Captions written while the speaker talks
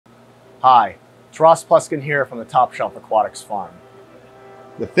Hi, it's Ross Pluskin here from the Top Shelf Aquatics Farm.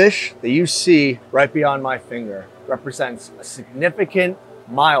 The fish that you see right beyond my finger represents a significant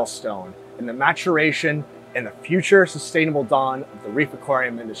milestone in the maturation and the future sustainable dawn of the reef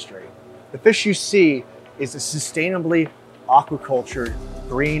aquarium industry. The fish you see is a sustainably aquacultured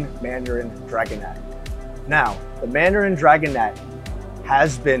green Mandarin Dragonet. Now, the Mandarin Dragonet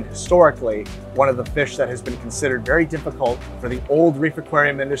has been historically one of the fish that has been considered very difficult for the old reef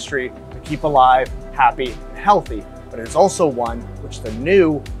aquarium industry to keep alive, happy, and healthy. But it's also one which the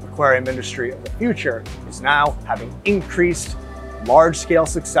new aquarium industry of the future is now having increased large-scale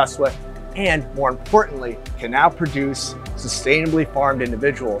success with, and more importantly, can now produce sustainably farmed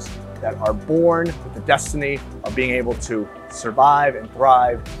individuals that are born with the destiny of being able to survive and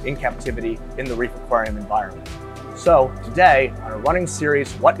thrive in captivity in the reef aquarium environment. So today, on a running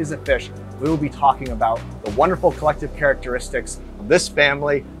series, What is a Fish?, we will be talking about the wonderful collective characteristics of this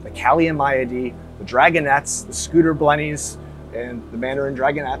family, the Calliamiidae, the Dragonets, the scooter Blennies, and the Mandarin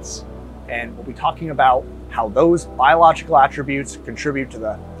Dragonets. And we'll be talking about how those biological attributes contribute to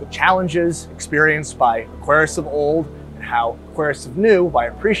the challenges experienced by aquarists of old, and how aquarists of new, by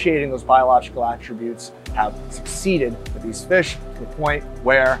appreciating those biological attributes, have succeeded with these fish to the point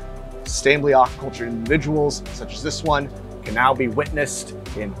where sustainably aquacultured individuals, such as this one, can now be witnessed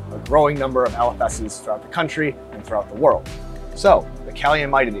in a growing number of LFSs throughout the country and throughout the world. So, the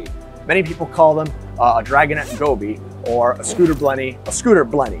Calliamiidae. Many people call them a Dragonet Goby or a scooter Blenny.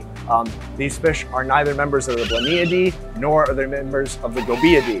 These fish are neither members of the Blenniidae nor are they members of the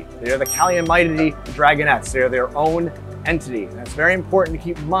Gobiidae. They are the Calliamiidae Dragonets. They are their own entity. And that's very important to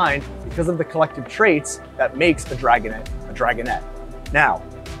keep in mind because of the collective traits that makes a Dragonet a Dragonet. Now,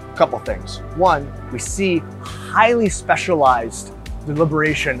 a couple things. One, we see highly specialized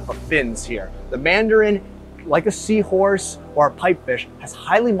deliberation of fins here. The Mandarin, like a seahorse or a pipefish, has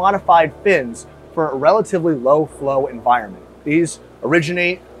highly modified fins for a relatively low flow environment. These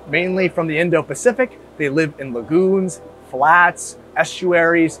originate mainly from the Indo-Pacific. They live in lagoons, flats,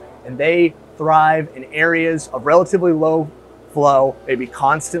 estuaries, and they thrive in areas of relatively low flow, maybe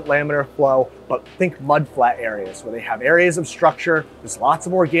constant laminar flow, but think mudflat areas where they have areas of structure, there's lots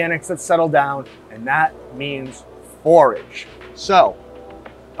of organics that settle down, and that means forage. So,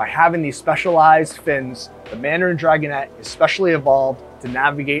 by having these specialized fins, the Mandarin Dragonet is specially evolved to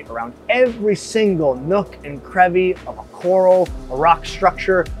navigate around every single nook and cranny of a coral, a rock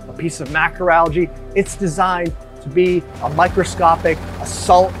structure, a piece of macroalgae. It's designed to be a microscopic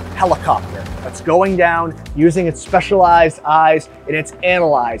assault helicopter that's going down using its specialized eyes, and it's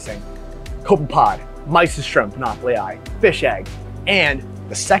analyzing copepod, mycostrum panoply, fish egg. And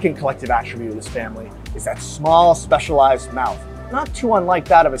the second collective attribute of this family is that small specialized mouth, not too unlike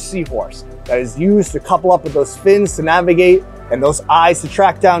that of a seahorse, that is used to couple up with those fins to navigate and those eyes to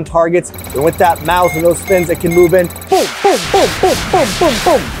track down targets. And with that mouth and those fins, it can move in, boom, boom, boom, boom, boom, boom,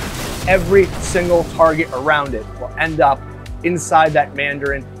 boom. Every single target around it will end up inside that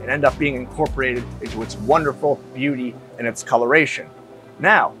Mandarin and end up being incorporated into its wonderful beauty and its coloration.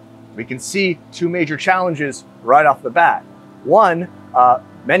 Now, we can see two major challenges right off the bat. One,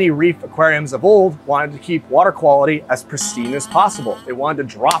 many reef aquariums of old wanted to keep water quality as pristine as possible. They wanted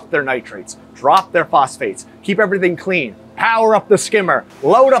to drop their nitrates, drop their phosphates, keep everything clean, power up the skimmer,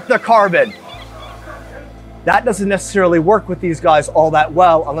 load up the carbon. That doesn't necessarily work with these guys all that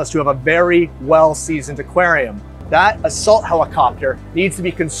well unless you have a very well-seasoned aquarium. That assault helicopter needs to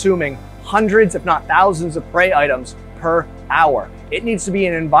be consuming hundreds, if not thousands, of prey items per hour. It needs to be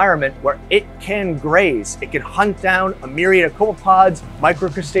in an environment where it can graze. It can hunt down a myriad of copepods,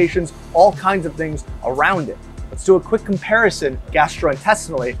 microcrustaceans, all kinds of things around it. Let's do a quick comparison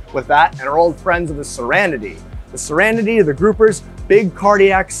gastrointestinally with that and our old friends of the Serranidae. The Serranidae, the groupers, big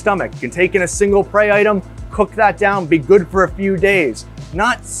cardiac stomach. You can take in a single prey item, cook that down, be good for a few days.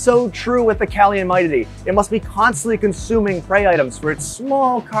 Not so true with the Calliamiidae. It must be constantly consuming prey items for its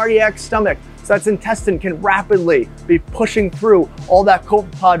small cardiac stomach so its intestine can rapidly be pushing through all that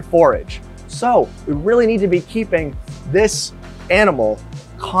copepod forage. So we really need to be keeping this animal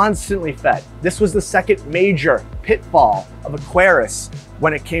constantly fed. This was the second major pitfall of aquarists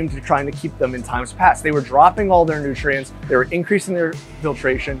when it came to trying to keep them in times past. They were dropping all their nutrients, they were increasing their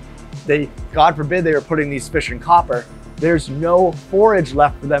filtration, God forbid they were putting these fish in copper. There's no forage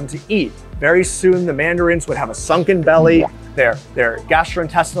left for them to eat. Very soon the mandarins would have a sunken belly, their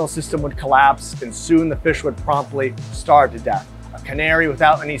gastrointestinal system would collapse, and soon the fish would promptly starve to death. A canary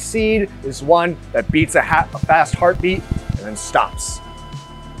without any seed is one that beats a fast heartbeat and then stops.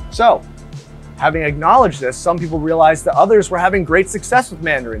 So, having acknowledged this, some people realized that others were having great success with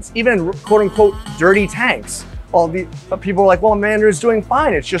mandarins, even in quote unquote dirty tanks, People are like, well, a mandarin's doing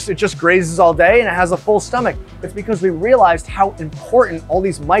fine. It just grazes all day and it has a full stomach. It's because we realized how important all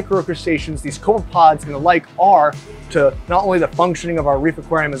these microcrustaceans, these copepods and the like are to not only the functioning of our reef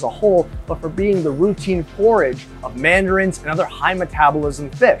aquarium as a whole, but for being the routine forage of mandarins and other high metabolism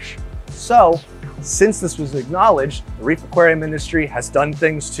fish. So, since this was acknowledged, the reef aquarium industry has done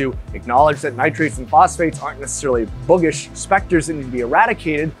things to acknowledge that nitrates and phosphates aren't necessarily boogish specters that need to be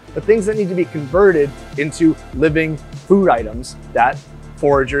eradicated, but things that need to be converted into living food items that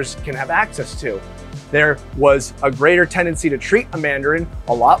foragers can have access to. There was a greater tendency to treat a mandarin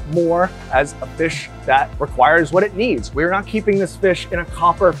a lot more as a fish that requires what it needs. We're not keeping this fish in a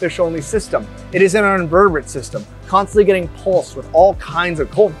copper fish-only system. It is in an invertebrate system, constantly getting pulsed with all kinds of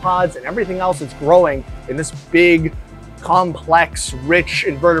copepods and everything else that's growing in this big, complex, rich,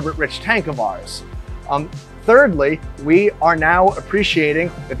 invertebrate-rich tank of ours. Thirdly, we are now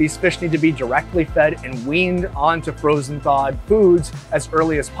appreciating that these fish need to be directly fed and weaned onto frozen thawed foods as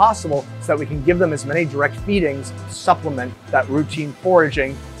early as possible so that we can give them as many direct feedings to supplement that routine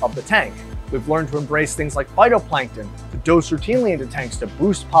foraging of the tank. We've learned to embrace things like phytoplankton to dose routinely into tanks to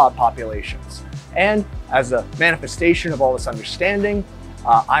boost pod populations. And as a manifestation of all this understanding,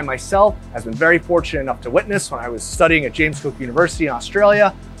 I myself has been very fortunate enough to witness when I was studying at James Cook University in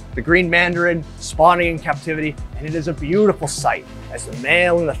Australia, the green mandarin spawning in captivity, and it is a beautiful sight as the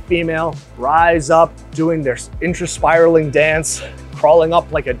male and the female rise up doing their intraspiraling dance, crawling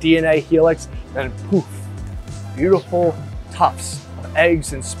up like a DNA helix, and then poof, beautiful tufts of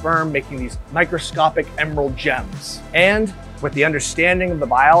eggs and sperm making these microscopic emerald gems. And with the understanding of the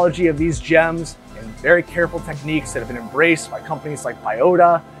biology of these gems and very careful techniques that have been embraced by companies like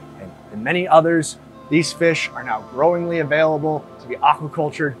Biota and many others, these fish are now growingly available to be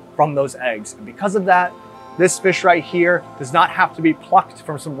aquacultured from those eggs. And because of that, this fish right here does not have to be plucked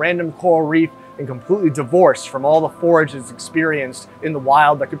from some random coral reef and completely divorced from all the forage it's experienced in the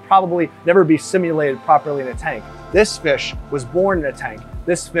wild that could probably never be simulated properly in a tank. This fish was born in a tank.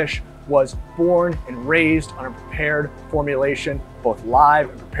 This fish was born and raised on a prepared formulation, both live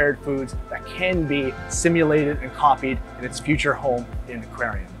and prepared foods that can be simulated and copied in its future home in an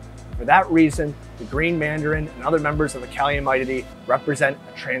aquarium. For that reason, the green mandarin and other members of the Calliumidae represent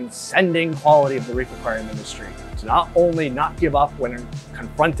a transcending quality of the reef aquarium industry. To not only not give up when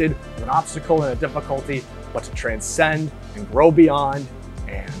confronted with an obstacle and a difficulty, but to transcend and grow beyond,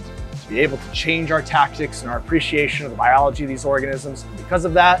 and to be able to change our tactics and our appreciation of the biology of these organisms. And because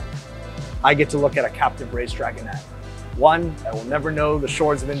of that, I get to look at a captive raised dragonet. One that will never know the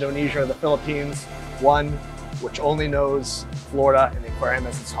shores of Indonesia or the Philippines, one which only knows Florida and the aquarium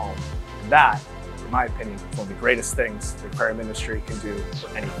as its home. And that, in my opinion, is one of the greatest things the aquarium industry can do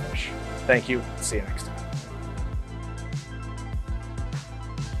for any fish. Thank you. See you next time.